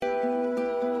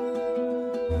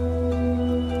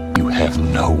have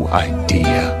no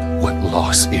idea what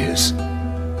loss is. You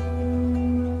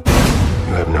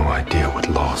have no idea what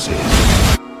loss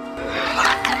is.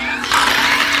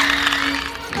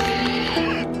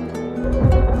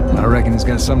 I reckon it's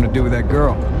got something to do with that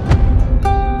girl.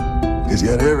 It's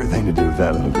got everything to do with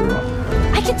that little girl.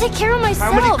 I can take care of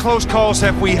myself. How many close calls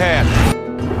have we had?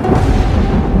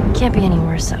 Can't be any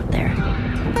worse out there.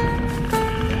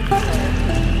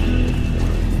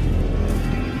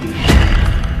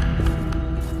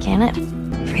 Can it?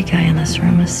 Every guy in this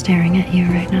room is staring at you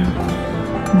right now.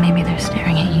 Maybe they're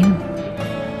staring at you.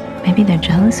 Maybe they're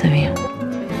jealous of you.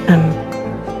 I'm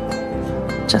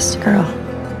just a girl,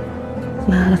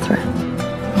 not a threat.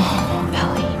 Oh,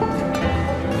 Ellie.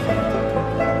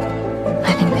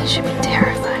 I think they should be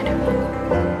terrified of you.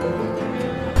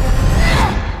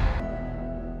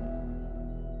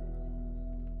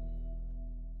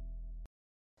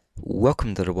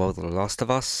 Welcome to the world of The Last of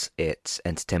Us. It's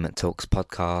Entertainment Talks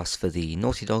podcast for the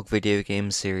Naughty Dog video game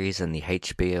series and the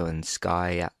HBO and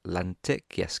Sky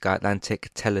Atlantic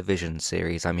television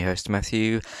series. I'm your host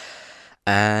Matthew,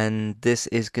 and this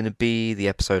is going to be the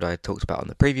episode I talked about on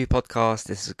the preview podcast.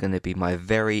 This is going to be my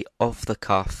very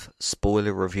off-the-cuff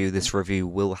spoiler review. This review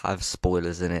will have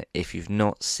spoilers in it. If you've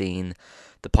not seen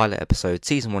the pilot episode,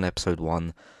 Season 1, Episode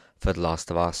 1, for The Last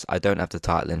of Us, I don't have the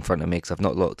title in front of me because I've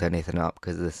not looked anything up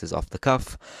because this is off the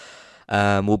cuff.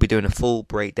 We'll be doing a full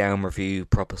breakdown review,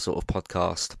 proper sort of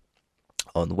podcast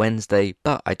on Wednesday,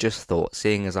 but I just thought,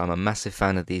 seeing as I'm a massive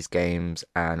fan of these games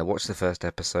and I watched the first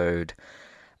episode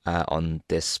on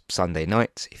this Sunday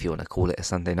night, if you want to call it a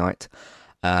Sunday night,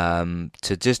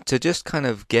 to just kind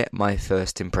of get my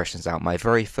first impressions out, my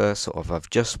very first sort of, I've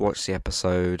just watched the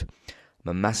episode, I'm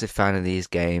a massive fan of these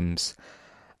games,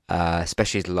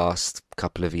 especially the last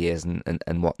couple of years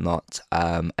and whatnot,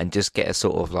 and just get a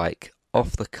sort of like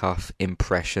off-the-cuff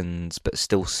impressions, but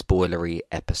still spoilery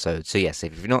episode. So yes,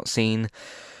 if you've not seen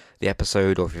the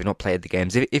episode, or if you've not played the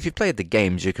games, if you've played the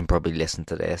games, you can probably listen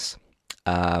to this.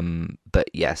 But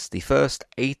yes, the first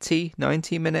 90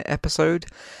 minute episode,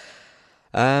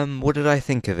 what did I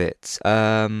think of it?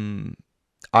 I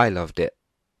loved it.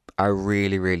 I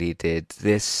really did.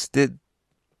 This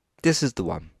is the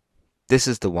one. This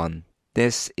is the one.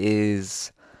 This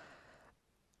is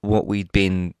what we'd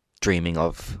been dreaming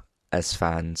of as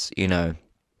fans. You know,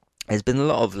 there's been a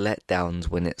lot of letdowns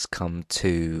when it's come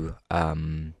to,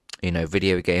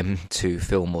 video game to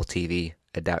film or TV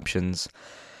adaptations.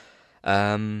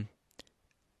 They've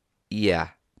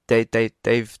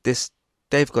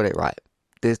got it right.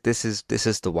 This is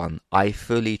the one. I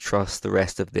fully trust the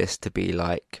rest of this to be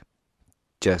like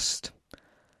just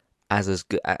as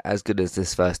good as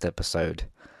this first episode.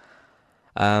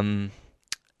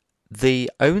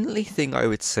 The only thing I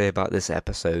would say about this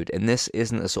episode, and this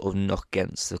isn't a sort of knock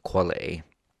against the quality,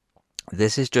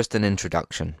 this is just an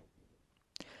introduction.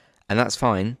 And that's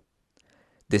fine.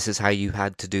 This is how you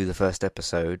had to do the first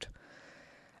episode.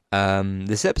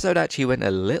 This episode actually went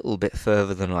a little bit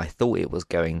further than I thought it was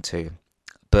going to.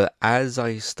 But as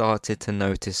I started to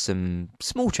notice some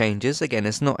small changes, again,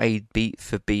 it's not a beat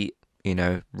for beat,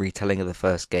 retelling of the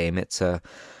first game. It's a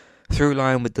through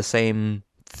line with the same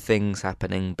things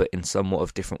happening, but in somewhat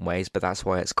of different ways. But that's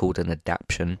why it's called an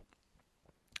adaptation.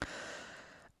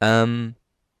 There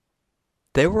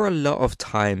were a lot of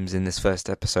times in this first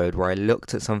episode where I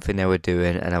looked at something they were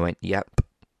doing and I went, yep,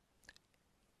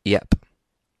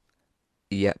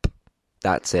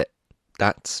 that's it.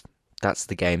 That's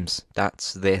the games.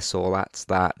 That's this or that's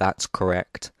that. That's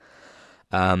correct.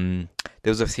 There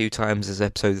was a few times this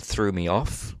episode threw me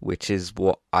off, which is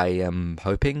what I am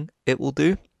hoping it will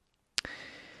do.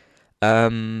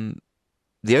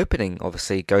 The opening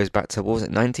obviously goes back to, what was it,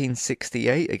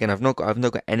 1968? Again, I've not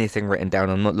got anything written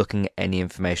down. I'm not looking at any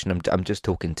information. I'm just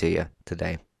talking to you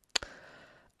today.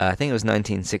 I think it was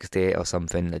 1968 or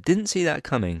something. I didn't see that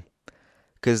coming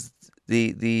because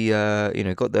the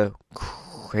got the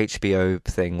HBO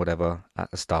thing, whatever, at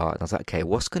the start, and I was like, okay,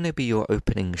 what's going to be your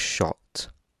opening shot?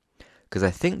 Because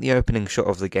I think the opening shot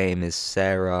of the game is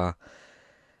Sarah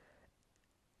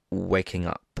waking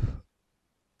up.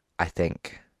 I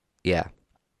think. Yeah.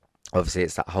 Obviously,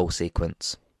 it's that whole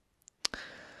sequence.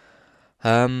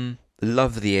 Love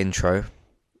the intro.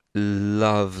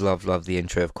 Love the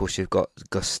intro. Of course, you've got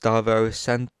Gustavo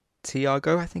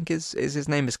Santiago, I think is his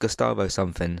name, is Gustavo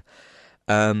something.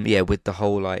 With the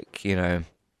whole,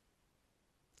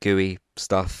 gooey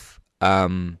stuff.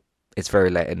 It's very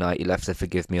late at night. You'll have to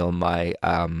forgive me on my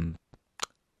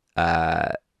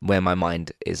where my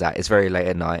mind is at. It's very late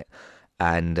at night,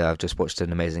 and I've just watched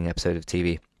an amazing episode of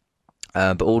TV.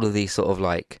 But all of these sort of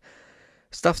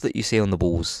stuff that you see on the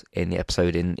walls in the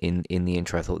episode in the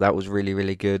intro. I thought that was really,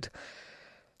 really good.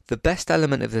 The best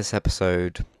element of this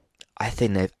episode, I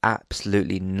think they've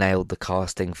absolutely nailed the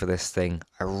casting for this thing.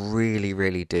 I really,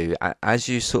 really do. As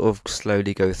you sort of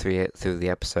slowly go through the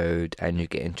episode and you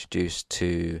get introduced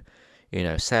to, you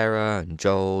know, Sarah and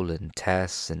Joel and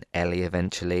Tess and Ellie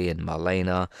eventually and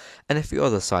Marlena and a few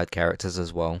other side characters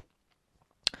as well.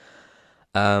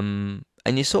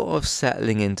 And you're sort of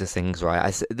settling into things,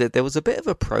 right? There was a bit of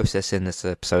a process in this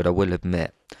episode, I will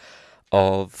admit,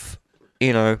 of,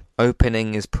 you know,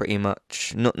 opening is pretty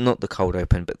much, not the cold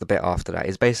open, but the bit after that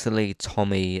is basically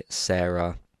Tommy,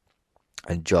 Sarah,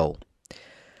 and Joel.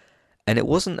 And it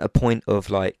wasn't a point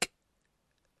of, like,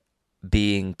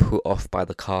 being put off by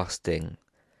the casting.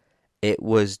 It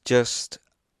was just,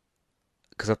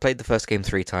 because I've played the first game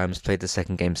 3 times, played the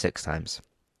second game 6 times.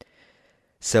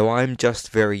 So I'm just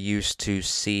very used to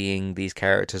seeing these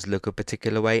characters look a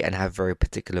particular way and have very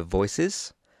particular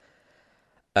voices.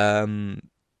 And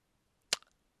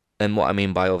what I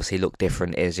mean by obviously look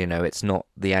different is, you know, it's not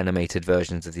the animated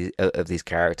versions of these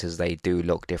characters. They do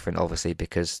look different, obviously,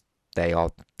 because they are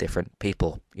different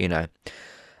people, you know.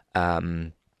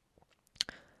 And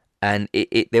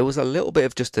there was a little bit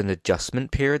of just an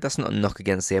adjustment period. That's not a knock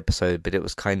against the episode, but it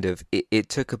was kind of, it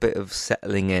took a bit of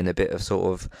settling in, a bit of sort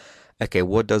of, okay,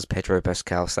 what does Pedro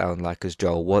Pascal sound like as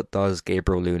Joel? What does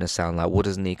Gabriel Luna sound like? What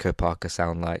does Nico Parker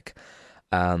sound like?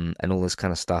 And all this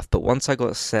kind of stuff. But once I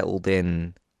got settled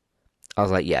in, I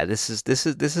was like, yeah, this is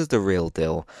the real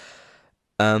deal.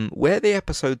 Where the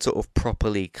episode sort of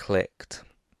properly clicked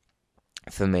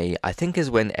for me, I think,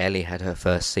 is when Ellie had her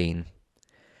first scene.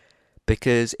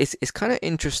 Because it's kind of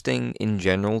interesting in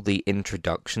general, the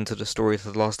introduction to the story of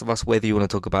The Last of Us, whether you want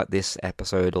to talk about this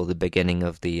episode or the beginning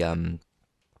of the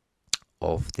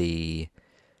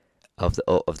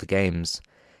games,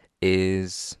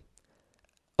 is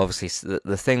obviously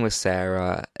the thing with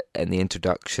Sarah, and the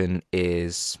introduction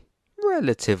is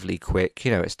relatively quick.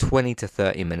 You know, it's 20 to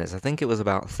 30 minutes. I think it was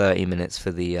about 30 minutes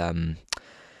for the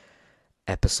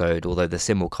episode, although the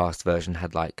simulcast version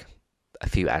had like a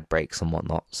few ad breaks and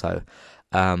whatnot. So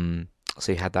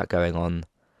you had that going on.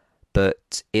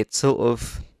 But it's sort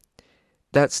of,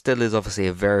 that still is obviously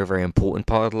a very, very important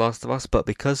part of The Last of Us, but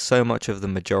because so much of the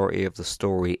majority of the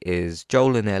story is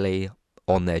Joel and Ellie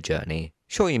on their journey.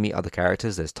 Sure, you meet other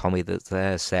characters. There's Tommy that's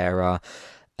there, Sarah,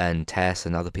 and Tess,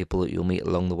 and other people that you'll meet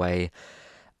along the way.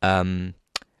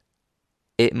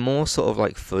 It more sort of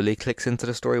like fully clicks into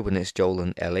the story when it's Joel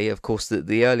and Ellie. Of course,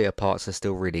 the earlier parts are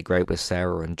still really great with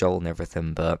Sarah and Joel and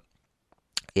everything, but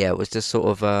yeah, it was just sort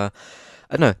of, I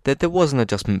don't know, there was an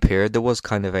adjustment period. There was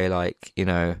kind of a, like, you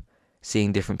know,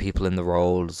 seeing different people in the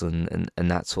roles and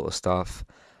that sort of stuff.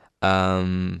 I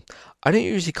don't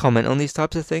usually comment on these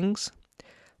types of things,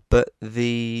 but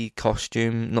the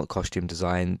not costume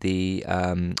design, the,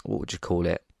 what would you call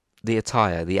it? The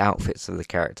attire, the outfits of the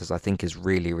characters, I think is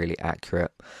really, really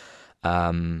accurate.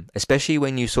 Especially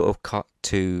when you sort of cut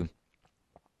to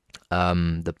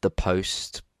the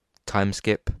post time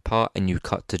skip part, and you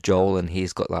cut to Joel, and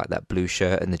he's got like that blue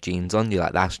shirt and the jeans on. You're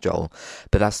like, that's Joel,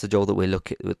 but that's the Joel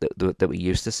that that we're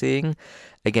used to seeing.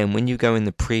 Again, when you go in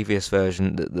the previous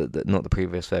version, not the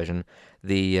previous version,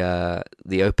 the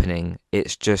opening,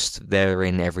 it's just they're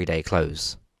in everyday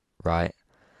clothes, right?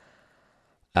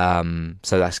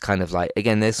 So that's kind of like,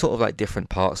 again, there's sort of like different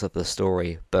parts of the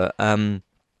story, but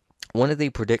one of the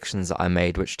predictions that I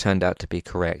made, which turned out to be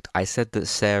correct, I said that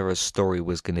Sarah's story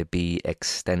was going to be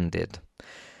extended.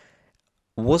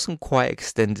 Wasn't quite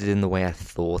extended in the way I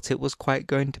thought it was quite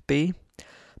going to be,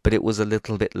 but it was a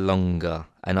little bit longer,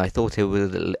 and I thought it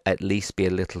would at least be a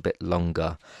little bit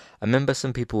longer. I remember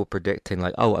some people were predicting,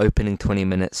 like, oh, opening 20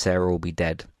 minutes, Sarah will be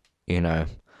dead, you know.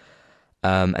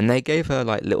 And they gave her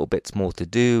like little bits more to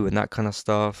do and that kind of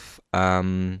stuff.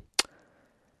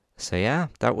 So yeah,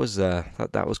 that was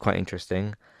quite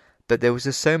interesting. But there was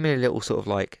just so many little sort of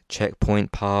like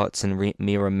checkpoint parts and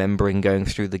me remembering going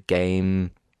through the game.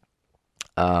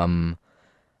 And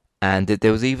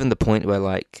there was even the point where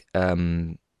like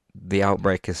the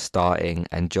outbreak is starting,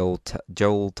 and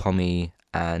Joel, Tommy,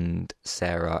 and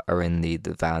Sarah are in the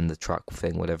van, the truck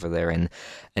thing, whatever they're in,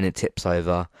 and it tips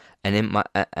over,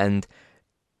 and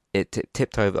it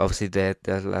tipped over. Obviously,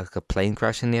 there's like a plane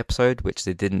crash in the episode, which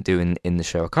they didn't do in the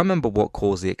show. I can't remember what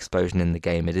caused the explosion in the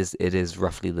game. It is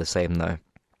roughly the same though.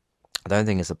 I don't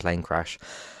think it's a plane crash.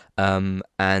 And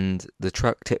the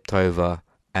truck tipped over,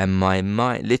 and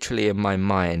literally in my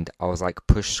mind, I was like,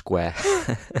 push square,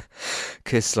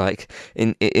 because like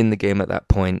in the game at that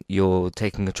point, you're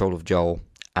taking control of Joel,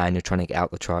 and you're trying to get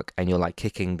out the truck, and you're like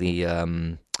kicking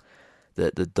the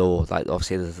the door. Like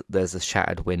obviously there's a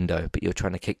shattered window, but you're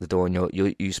trying to kick the door, and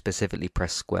you specifically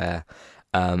press square.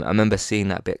 I remember seeing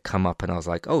that bit come up, and I was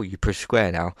like, oh, you push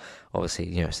square now.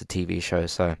 Obviously, it's a TV show,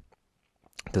 so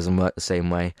it doesn't work the same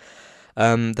way.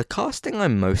 The casting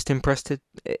I'm most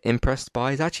impressed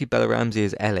by is actually Bella Ramsey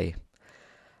as Ellie.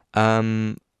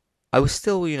 I was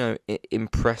still,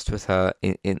 impressed with her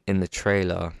in the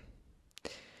trailer,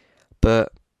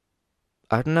 but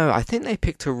I don't know. I think they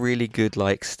picked a really good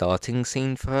starting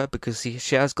scene for her, because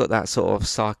she has got that sort of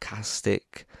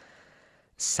sarcastic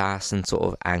sass and sort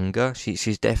of anger.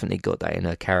 She's definitely got that in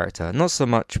her character. Not so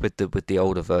much with the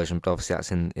older version, but obviously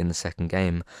that's in the second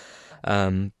game.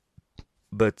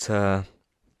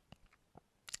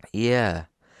 Yeah,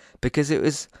 because it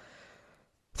was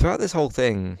throughout this whole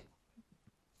thing,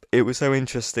 it was so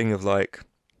interesting of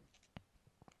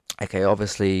okay,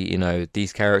 obviously,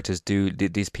 these characters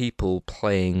these people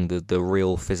playing the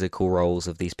real physical roles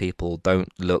of these people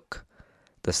don't look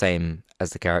the same as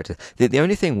the characters. The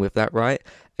only thing with that, right?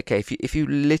 Okay, if you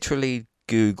literally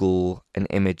Google an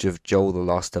image of Joel the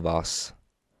Last of Us,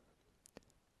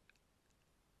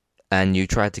 and you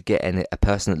try to get a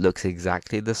person that looks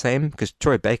exactly the same, because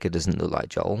Troy Baker doesn't look like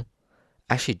Joel,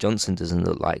 Ashley Johnson doesn't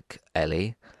look like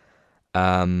Ellie.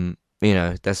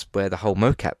 That's where the whole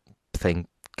mocap thing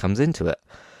comes into it.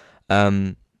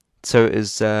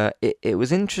 So it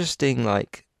was interesting.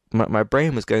 My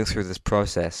brain was going through this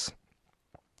process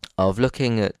of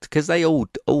looking at, because they all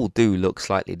do look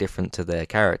slightly different to their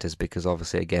characters, because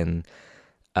obviously again,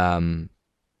 obviously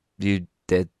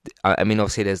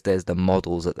there's the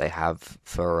models that they have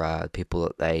for people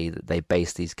that they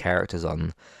base these characters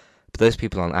on, but those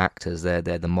people aren't actors. They're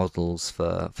the models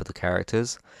for the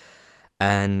characters.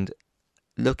 And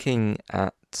looking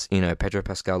at Pedro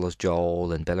Pascal as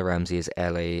Joel and Bella Ramsey as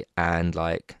Ellie, and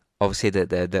obviously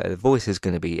the voice is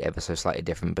going to be ever so slightly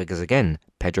different, because again,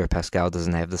 Pedro Pascal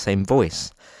doesn't have the same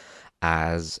voice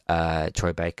as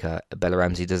Troy Baker. Bella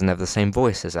Ramsey doesn't have the same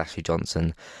voice as Ashley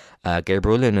Johnson.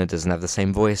 Gabriel Luna doesn't have the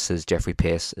same voice as Jeffrey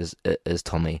Pierce as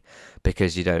Tommy,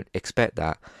 because you don't expect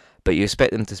that. But you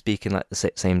expect them to speak in the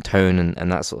same tone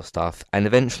and that sort of stuff. And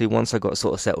eventually, once I got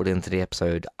sort of settled into the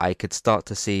episode, I could start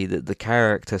to see that the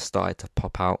characters started to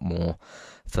pop out more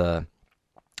for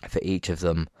each of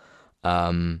them.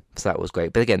 So that was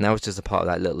great. But again, that was just a part of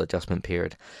that little adjustment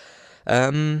period.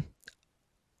 I'm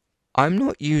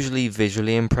not usually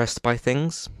visually impressed by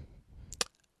things,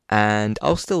 and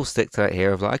I'll still stick to that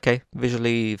here of okay,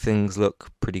 visually things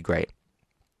look pretty great.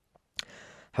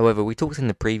 However, we talked in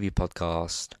the preview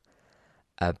podcast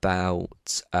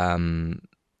about kind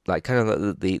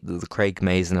of the Craig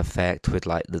Mazin effect with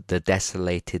the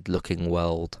desolated looking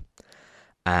world,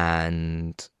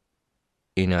 and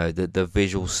the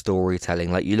visual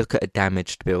storytelling. You look at a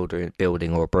damaged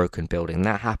building or a broken building,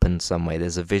 that happens some way.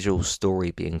 There's a visual story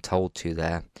being told to you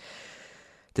there.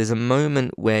 There's a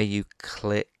moment where you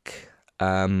click,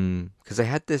 because they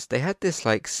had this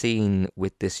scene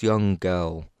with this young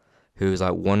girl who's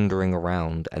wandering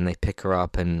around, and they pick her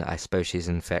up, and I suppose she's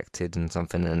infected and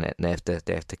something, and they have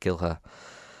to kill her.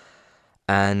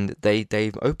 And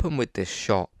they've opened with this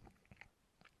shot,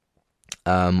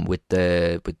 with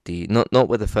the not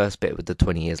with the first bit with the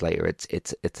 20 years later.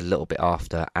 It's a little bit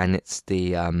after, and it's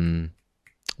the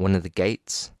one of the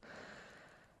gates,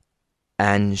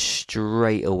 and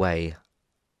straight away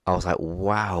I was like,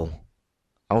 wow.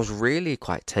 I was really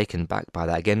quite taken back by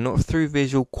that. Again, not through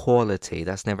visual quality,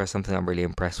 that's never something I'm really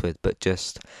impressed with, but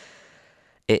just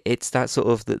it's that sort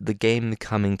of the game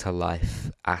coming to life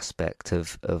aspect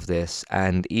of this.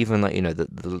 And even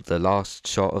the last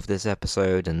shot of this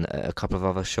episode and a couple of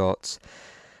other shots,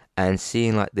 and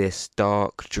seeing this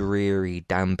dark, dreary,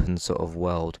 dampened sort of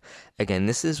world. Again,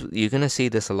 you're going to see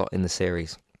this a lot in the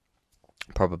series,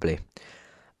 probably.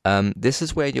 This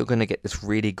is where you're going to get this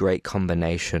really great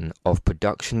combination of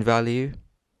production value,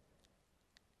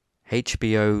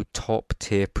 HBO top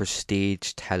tier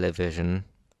prestige television,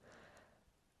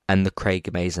 and the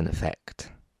Craig Mazin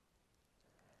effect.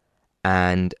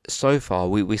 And so far,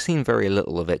 we've seen very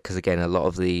little of it, because again, a lot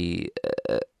of the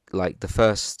the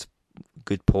first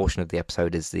good portion of the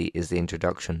episode is the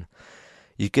introduction.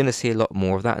 You're going to see a lot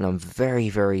more of that, and I'm very,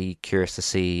 very curious to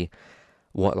see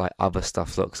what other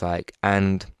stuff looks like.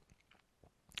 And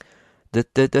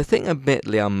the thing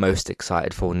admittedly I'm most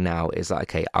excited for now is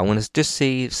okay, I want to just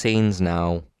see scenes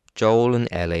now, Joel and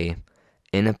Ellie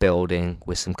in a building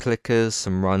with some clickers,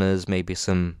 some runners, maybe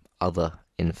some other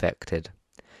infected.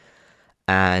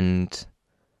 And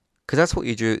because that's what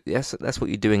you do. Yes, that's what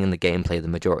you're doing in the gameplay the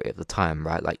majority of the time,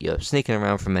 right? You're sneaking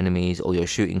around from enemies, or you're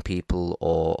shooting people,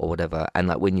 or whatever. And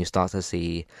when you start to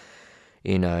see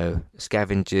you know,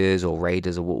 scavengers or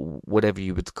raiders or whatever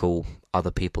you would call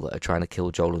other people that are trying to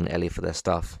kill Joel and Ellie for their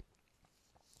stuff.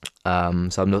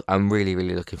 So I'm really,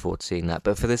 really looking forward to seeing that.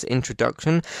 But for this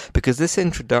introduction, because this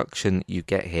introduction you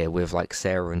get here with like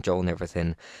Sarah and Joel and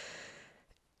everything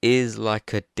is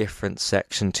like a different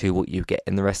section to what you get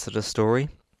in the rest of the story.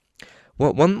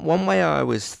 One way I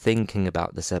was thinking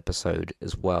about this episode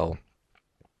as well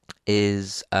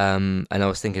is, and I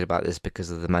was thinking about this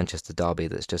because of the Manchester derby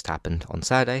that's just happened on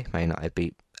Saturday. Man United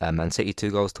beat Man City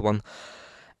 2-1,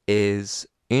 is,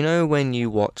 you know, when you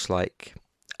watch like,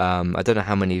 I don't know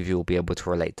how many of you will be able to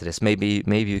relate to this. Maybe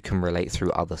you can relate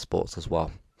through other sports as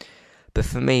well. But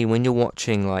for me, when you're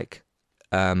watching like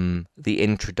the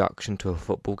introduction to a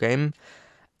football game,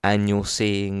 and you're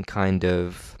seeing kind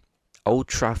of Old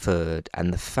Trafford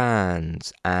and the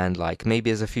fans, and like maybe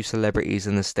there's a few celebrities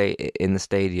in the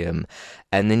stadium,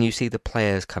 and then you see the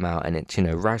players come out, and it's, you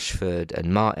know, Rashford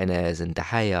and Martinez and De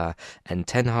Gea and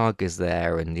Ten Hag is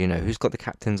there, and, you know, who's got the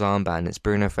captain's armband? It's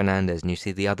Bruno Fernandes, and you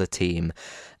see the other team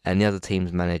and the other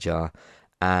team's manager,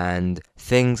 and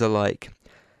things are like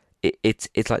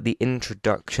it's like the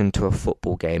introduction to a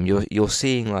football game. You're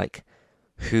seeing like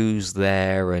who's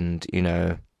there, and, you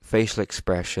know, facial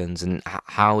expressions, and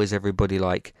how is everybody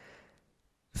like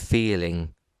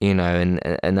feeling, you know,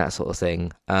 and that sort of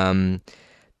thing.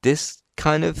 This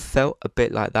kind of felt a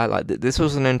bit like that. Like this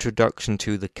was an introduction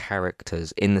to the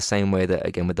characters in the same way that,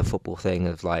 again, with the football thing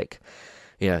of like,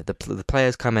 you know, the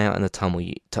players come out in the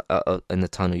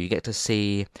tunnel. You get to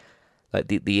see like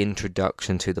the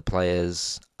introduction to the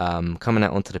players coming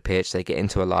out onto the pitch. They get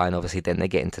into a line, obviously, then they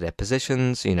get into their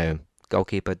positions. You know,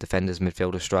 goalkeeper, defenders,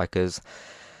 midfielders, strikers.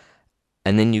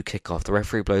 And then you kick off. The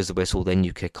referee blows the whistle, then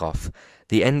you kick off.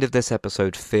 The end of this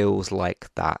episode feels like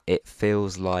that. It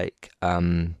feels like,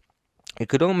 you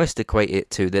could almost equate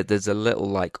it to that there's a little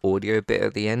like audio bit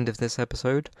at the end of this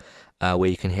episode where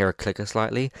you can hear a clicker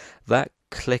slightly. That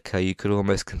clicker you could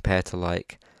almost compare to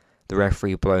like the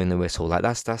referee blowing the whistle. Like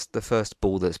that's the first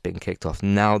ball that's been kicked off.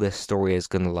 Now this story is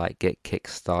going to like get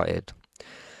kick-started.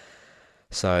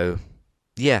 So,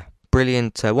 yeah.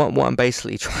 Brilliant. What I'm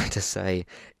basically trying to say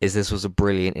is this was a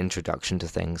brilliant introduction to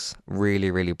things.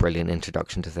 Really, really brilliant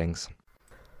introduction to things.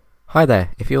 Hi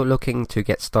there. If you're looking to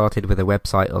get started with a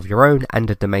website of your own and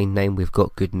a domain name, we've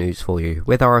got good news for you.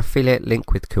 With our affiliate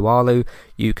link with Kualu,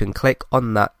 you can click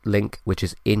on that link, which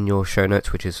is in your show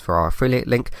notes, which is for our affiliate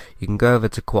link. You can go over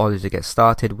to Kualu to get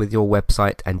started with your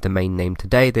website and domain name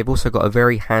today. They've also got a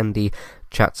very handy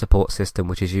chat support system,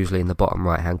 which is usually in the bottom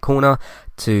right hand corner,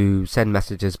 to send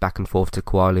messages back and forth to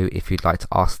Kualu if you'd like to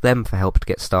ask them for help to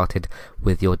get started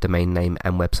with your domain name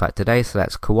and website today. So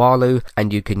that's Kualu,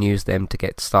 and you can use them to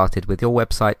get started with your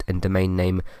website and domain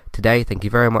name today. Thank you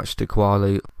very much to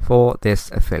Kualu for this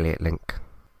affiliate link.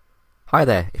 Hi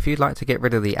there. If you'd like to get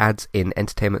rid of the ads in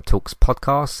Entertainment Talks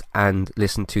podcasts and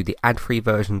listen to the ad-free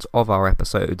versions of our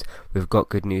episodes, we've got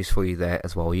good news for you there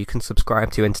as well. You can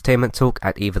subscribe to Entertainment Talk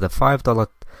at either the $5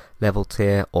 level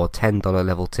tier or $10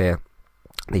 level tier.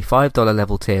 The $5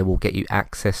 level tier will get you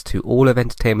access to all of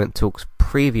Entertainment Talk's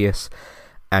previous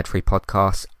ad-free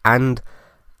podcasts and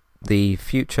the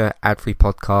future ad-free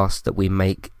podcasts that we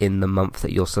make in the month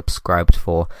that you're subscribed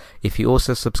for. If you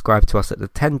also subscribe to us at the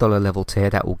 $10 level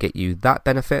tier, that will get you that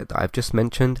benefit that I've just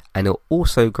mentioned, and it'll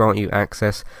also grant you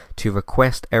access to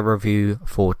request a review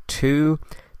for 2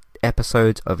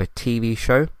 episodes of a TV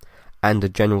show and a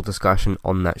general discussion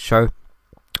on that show,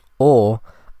 or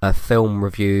a film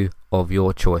review of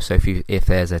your choice. So if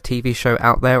there's a TV show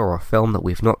out there or a film that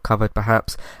we've not covered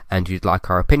perhaps and you'd like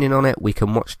our opinion on it, we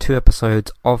can watch 2 episodes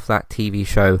of that TV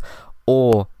show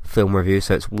or film review.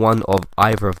 So it's one of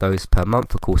either of those per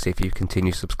month. Of course, if you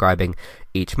continue subscribing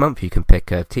each month, you can pick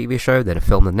a TV show, then a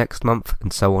film the next month,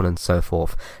 and so on and so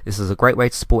forth. This is a great way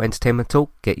to support Entertainment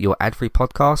Talk, get your ad-free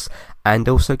podcasts, and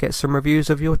also get some reviews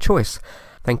of your choice.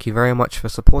 Thank you very much for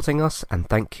supporting us, and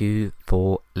thank you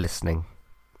for listening.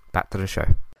 Back to the show.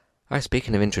 Alright,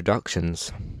 speaking of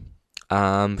introductions,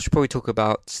 we should probably talk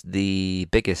about the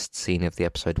biggest scene of the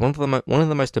episode. One of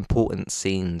the most important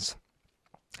scenes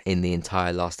in the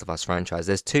entire Last of Us franchise.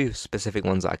 There's 2 specific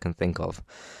ones that I can think of.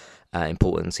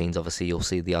 Important scenes, obviously you'll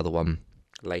see the other one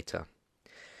later.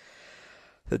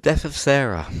 The death of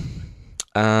Sarah.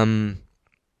 I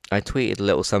tweeted a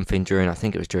little something I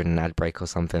think it was during an ad break or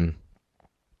something.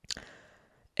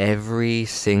 Every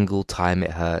single time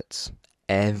it hurts.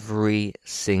 Every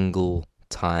single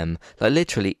time, like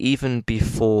literally, even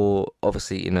before,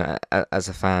 obviously, you know, as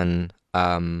a fan,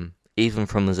 even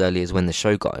from as early as when the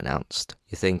show got announced,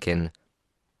 you're thinking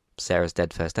Sarah's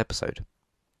dead first episode,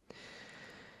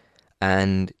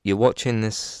 and you're watching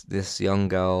this young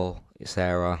girl,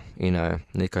 Sarah,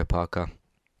 Nico Parker,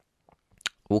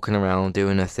 walking around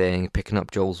doing her thing, picking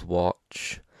up Joel's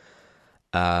watch.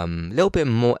 A little bit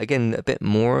more, again,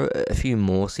 a few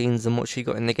more scenes than what she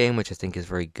got in the game, which I think is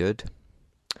very good.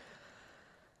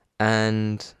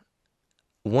 And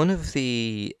one of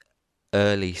the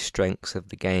early strengths of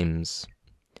the games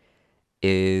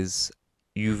is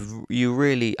you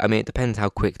really, I mean, it depends how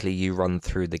quickly you run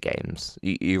through the games.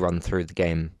 You run through the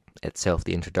game itself,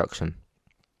 the introduction.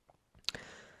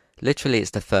 Literally,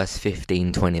 it's the first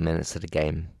 15-20 minutes of the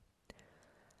game.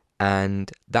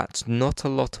 And that's not a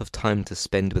lot of time to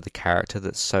spend with a character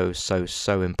that's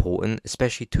so important,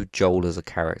 especially to Joel as a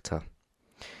character.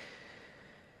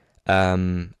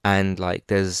 And like,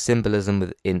 there's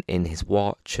symbolism in his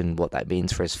watch and what that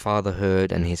means for his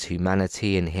fatherhood and his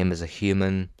humanity and him as a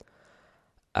human.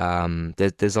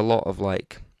 There's a lot of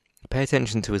like, pay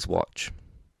attention to his watch.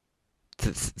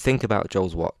 Think about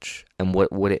Joel's watch and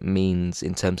what it means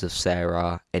in terms of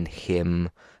Sarah and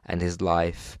him and his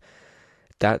life.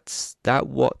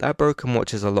 That broken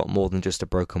watch is a lot more than just a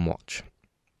broken watch.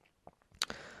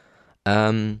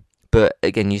 But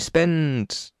again, you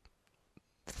spend,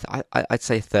 I'd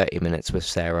say 30 minutes with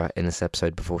Sarah in this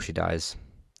episode before she dies.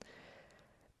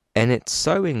 And it's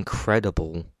so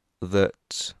incredible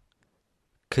that,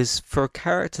 because for a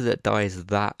character that dies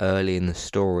that early in the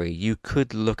story, you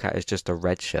could look at it as just a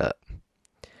red shirt.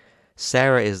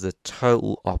 Sarah is the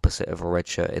total opposite of a red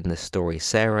shirt in this story.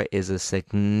 Sarah is a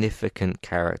significant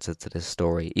character to this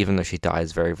story, even though she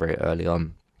dies very, very early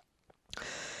on.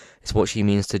 It's what she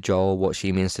means to Joel, what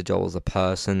she means to Joel as a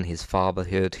person, his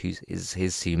fatherhood,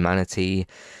 his humanity,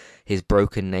 his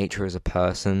broken nature as a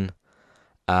person,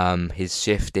 his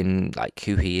shift in like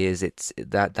who he is.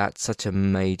 That's such a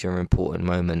major important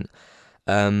moment.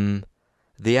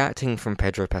 The acting from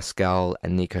Pedro Pascal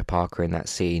and Nico Parker in that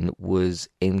scene was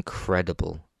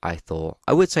incredible, I thought.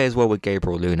 I would say as well with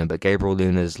Gabriel Luna, but Gabriel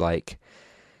Luna's like,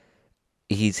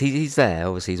 he's there,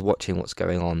 obviously he's watching what's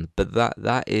going on, but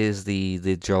that is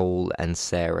the Joel and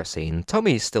Sarah scene.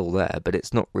 Tommy's still there, but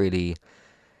it's not really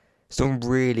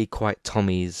quite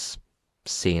Tommy's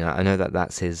scene. I know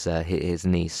that's his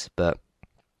niece, but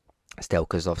still,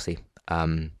 because obviously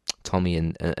Tommy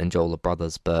and Joel are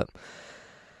brothers, but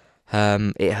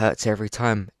it hurts every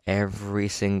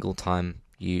single time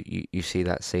you see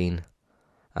that scene.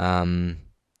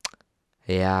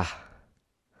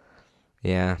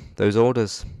 Yeah, those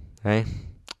orders, hey,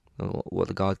 what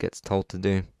the guard gets told to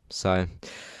do. So,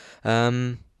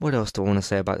 what else do I want to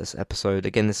say about this episode?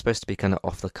 Again, it's supposed to be kind of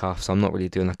off the cuff, so I'm not really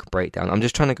doing like a breakdown. I'm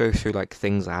just trying to go through like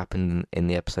things that happened in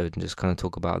the episode and just kind of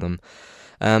talk about them.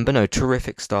 But no,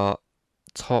 terrific start,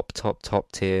 top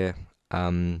tier,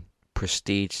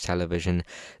 prestige television.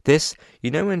 This,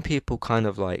 when people kind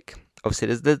of like,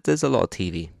 obviously there's a lot of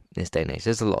TV in this day and age.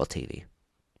 There's a lot of TV,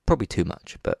 probably too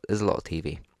much, but there's a lot of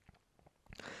TV.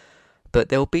 But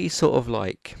there'll be sort of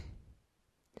like,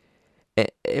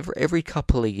 every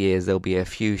couple of years there'll be a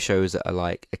few shows that are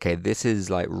like, okay, this is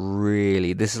like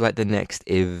the next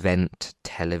event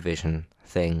television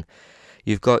thing.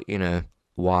 You've got,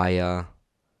 Wire,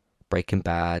 Breaking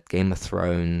Bad, Game of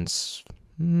Thrones,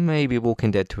 maybe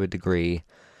Walking Dead to a degree.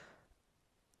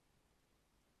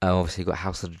 Obviously you've got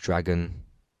House of the Dragon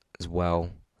as well,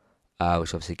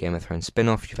 which obviously Game of Thrones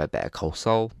spin-off. You've had Better Call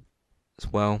Saul as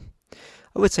well.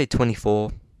 I would say 24,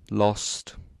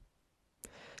 Lost.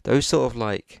 Those sort of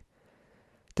like,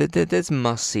 there's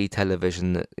must-see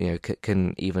television that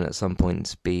can even at some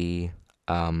points be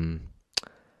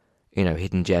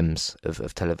hidden gems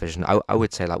of television. I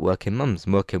would say like Working Mums.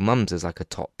 Working Mums is like a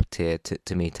top tier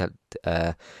to me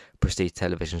prestige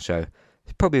television show.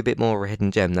 It's probably a bit more of a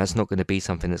hidden gem. That's not going to be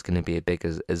something that's going to be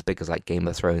as big as like Game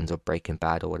of Thrones or Breaking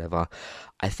Bad or whatever.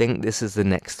 I think this is the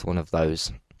next one of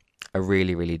those. I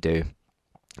really, really do.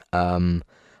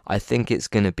 I think it's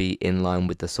going to be in line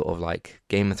with the sort of like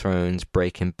Game of Thrones,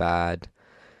 Breaking Bad,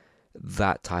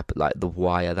 that type of, like The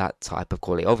Wire, that type of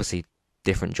quality. Obviously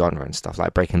different genre and stuff,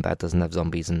 like Breaking Bad doesn't have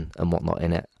zombies and whatnot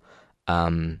in it.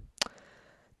 I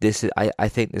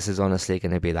think this is honestly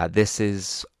going to be that. This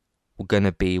is going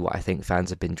to be what I think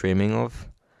fans have been dreaming of.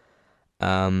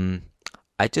 I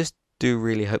just do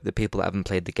really hope that people that haven't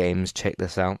played the games check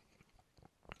this out.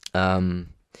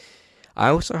 I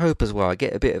also hope as well, I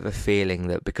get a bit of a feeling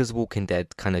that because Walking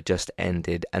Dead kind of just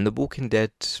ended, and The Walking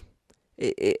Dead,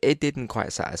 it didn't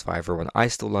quite satisfy everyone. I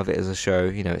still love it as a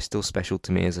show, it's still special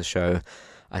to me as a show.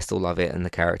 I still love it and the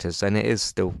characters, and it is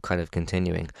still kind of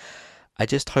continuing. I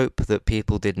just hope that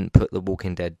people didn't put The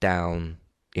Walking Dead down,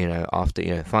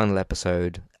 after, final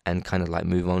episode, and kind of like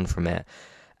move on from it,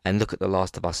 and look at The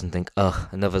Last of Us and think, ugh,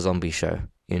 another zombie show,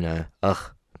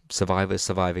 ugh, survivors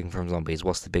surviving from zombies.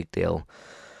 What's the big deal?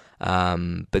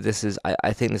 But this is,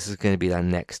 I think this is going to be that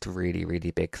next really,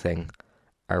 really big thing.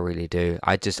 I really do.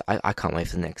 I can't wait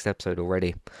for the next episode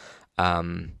already.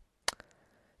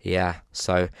 Yeah.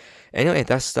 So anyway,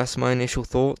 that's my initial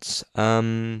thoughts.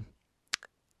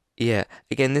 Yeah.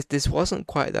 Again, this wasn't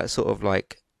quite that sort of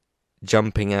like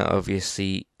jumping out of your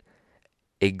seat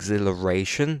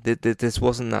exhilaration. This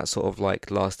wasn't that sort of like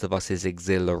Last of Us is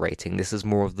exhilarating. This is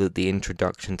more of the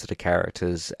introduction to the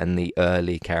characters and the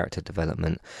early character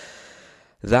development.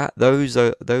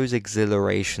 Those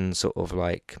exhilaration sort of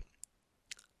like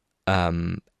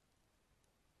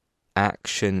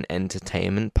action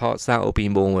entertainment parts, that will be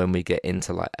more when we get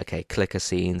into like, okay, clicker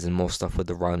scenes and more stuff with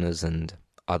the runners and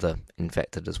other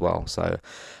infected as well. So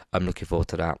I'm looking forward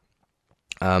to that.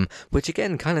 Which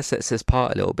again kind of sets this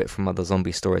apart a little bit from other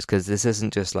zombie stories, because this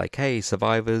isn't just like, hey,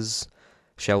 survivors,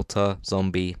 shelter,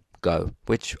 zombie, go,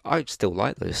 which I still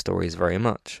like those stories very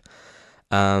much.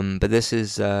 But this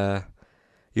is, you're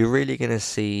really going to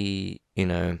see, you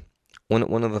know,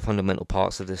 one of the fundamental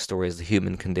parts of this story is the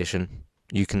human condition.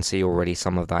 You can see already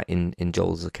some of that in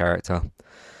Joel as a character.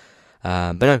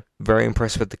 But no, very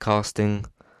impressed with the casting.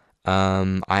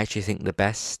 I actually think the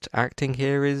best acting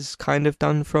here is kind of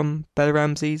done from Bella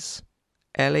Ramsey's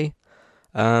Ellie.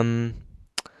 Yeah,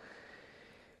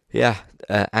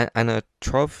 Anna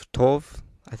Torv,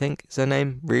 I think is her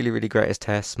name. Really, really great as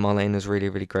Tess. Marlene is really,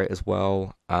 really great as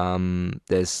well.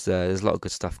 There's a lot of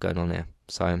good stuff going on here.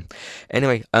 So,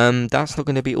 anyway, that's not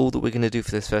going to be all that we're going to do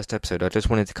for this first episode. I just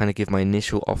wanted to kind of give my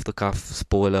initial off-the-cuff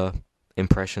spoiler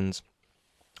impressions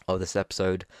of this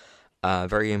episode.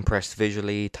 Very impressed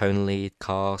visually, tonally,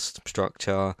 cast,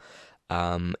 structure.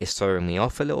 It's throwing me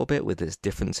off a little bit with its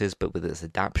differences, but with its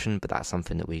adaptation, but that's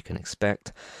something that we can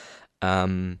expect.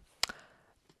 And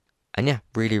yeah,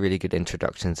 really, really good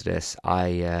introduction to this.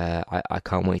 I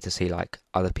can't wait to see like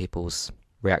other people's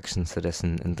reactions to this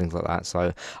and things like that.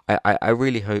 So I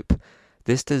really hope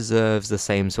this deserves the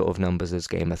same sort of numbers as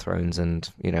Game of Thrones and,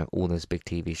 you know, all those big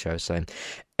TV shows. So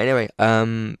anyway,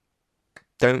 don't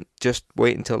just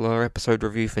wait until our episode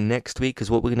review for next week, because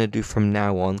what we're going to do from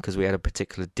now on, because we had a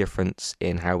particular difference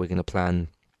in how we're going to plan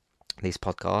these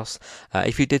podcasts.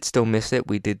 If you did still miss it,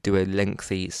 we did do a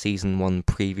lengthy season 1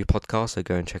 preview podcast, so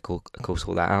go and check of course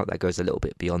all that out. That goes a little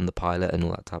bit beyond the pilot and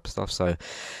all that type of stuff, so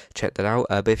check that out.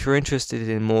 But if you're interested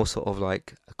in more sort of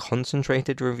like a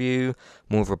concentrated review,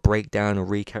 more of a breakdown or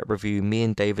recap review, me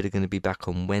and David are going to be back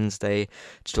on Wednesday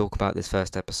to talk about this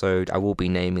first episode. I will be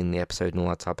naming the episode and all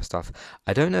that type of stuff.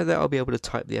 I don't know that I'll be able to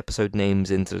type the episode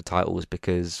names into the titles,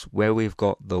 because where we've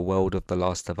got the world of The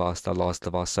Last of Us, The Last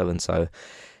of Us so-and-so,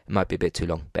 it might be a bit too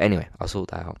long, but anyway, I'll sort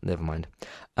that out, never mind.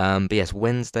 But yes,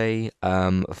 Wednesday,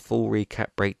 a full recap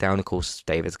breakdown. Of course,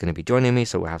 David's going to be joining me,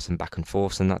 so we'll have some back and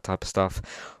forths and that type of stuff.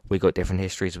 We got different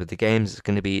histories with the games. It's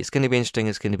going to be interesting.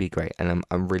 It's going to be great, and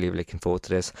I'm really, really looking forward to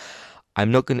this.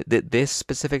 I'm not going to, this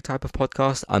specific type of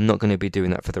podcast, I'm not going to be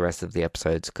doing that for the rest of the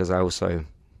episodes, because I also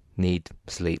need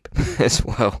sleep as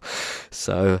well.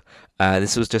 So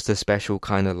this was just a special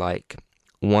kind of like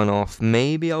one-off.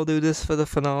 Maybe I'll do this for the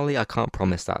finale. I can't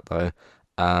promise that though,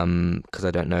 because I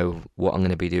don't know what I'm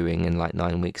going to be doing in like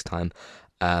 9 weeks time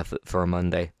for a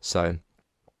Monday. So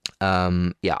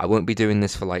yeah, I won't be doing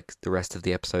this for like the rest of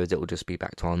the episodes. It will just be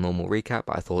back to our normal recap.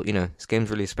 But I thought, you know, this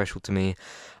game's really special to me.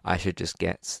 I should just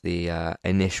get the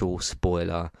initial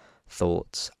spoiler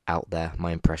thoughts out there,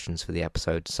 my impressions for the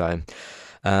episode. So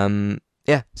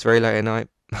yeah, it's very late at night.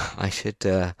 I should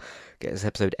get this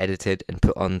episode edited and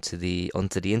put onto the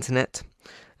internet,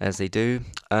 as they do.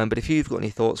 But if you've got any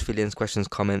thoughts, feelings, questions,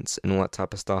 comments, and all that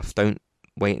type of stuff, don't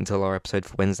wait until our episode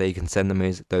for Wednesday. You can send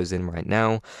those in right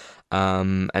now.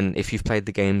 And if you've played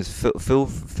the games,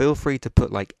 feel free to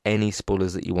put like any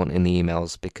spoilers that you want in the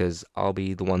emails, because I'll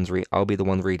be the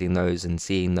one reading those and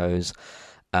seeing those.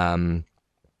 And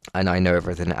I know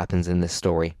everything that happens in this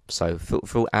story, so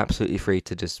feel absolutely free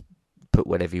to just put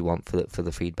whatever you want for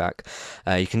the feedback.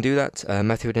 You can do that.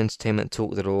 Matthew at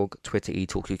entertainmenttalk.org, Twitter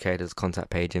eTalkUK, there's a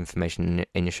contact page, information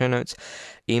in your show notes,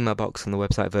 email box on the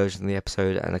website version of the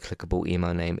episode, and a clickable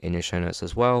email name in your show notes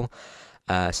as well.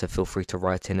 So feel free to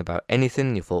write in about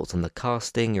anything, your thoughts on the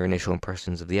casting, your initial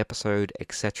impressions of the episode,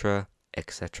 etc.,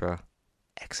 etc.,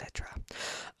 etc.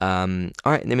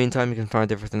 Alright, in the meantime, you can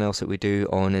find everything else that we do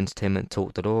on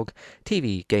entertainmenttalk.org.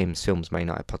 TV, games, films, Man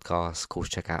United podcasts. Of course,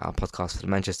 check out our podcast for the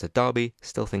Manchester Derby.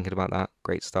 Still thinking about that.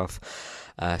 Great stuff.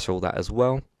 So all that as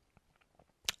well.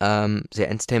 So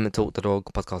yeah, entertainmenttalk.org,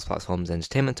 podcast platforms,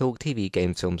 Entertainment Talk, TV,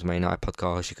 games, films, Man United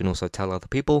podcasts. You can also tell other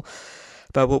people.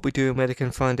 about what we do and where they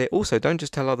can find it. Also, don't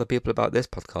just tell other people about this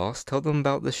podcast. Tell them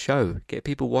about the show. Get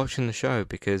people watching the show,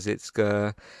 because it's,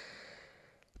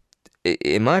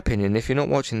 in my opinion, if you're not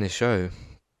watching this show,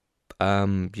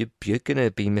 you're gonna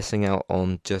be missing out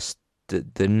on just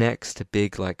the next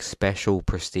big, like, special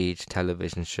prestige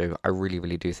television show. I really,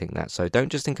 really do think that. So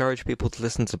don't just encourage people to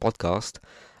listen to the podcast.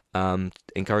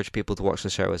 Encourage people to watch the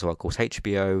show as well. Of course,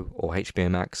 HBO or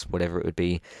HBO Max, whatever it would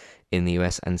be in the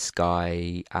US, and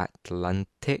Sky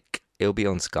Atlantic. It'll be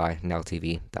on Sky, Now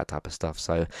TV, that type of stuff.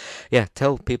 So, yeah,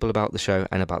 tell people about the show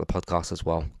and about the podcast as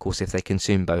well. Of course, if they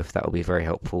consume both, that will be very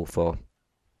helpful for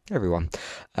everyone.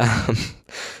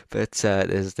 But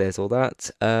there's all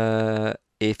that.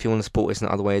 If you want to support us in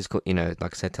other ways, like I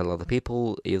said, tell other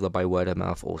people, either by word of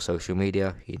mouth or social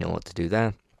media. You know what to do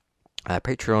there.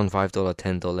 Patreon, $5,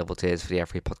 $10 level tiers for the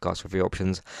every podcast review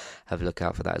options. Have a look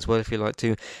out for that as well if you like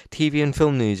to. TV and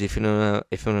film news. If you want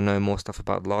to know more stuff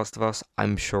about The Last of Us,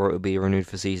 I'm sure it will be renewed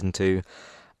for season 2.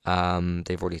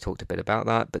 They've already talked a bit about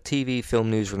that. But TV,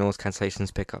 film news, renewals,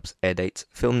 cancellations, pickups, air dates,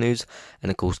 film news, and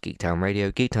of course Geektown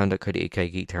Radio, geektown.co.uk,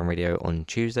 Geektown Radio on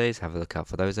Tuesdays. Have a look out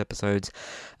for those episodes.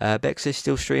 Bex is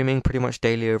still streaming pretty much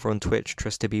daily over on Twitch,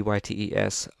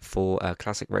 TrustedBYTES, for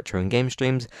classic retro and game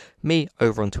streams. Me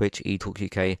over on Twitch,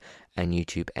 eTalkUK, and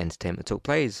YouTube Entertainment Talk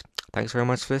Plays. Thanks very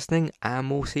much for listening,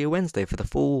 and we'll see you Wednesday for the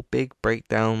full big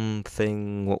breakdown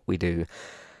thing, what we do.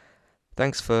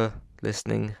 Thanks for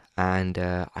listening, and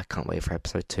I can't wait for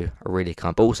episode 2. I really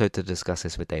can't, but also to discuss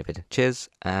this with David. Cheers,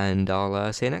 and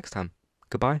I'll see you next time.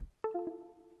 Goodbye.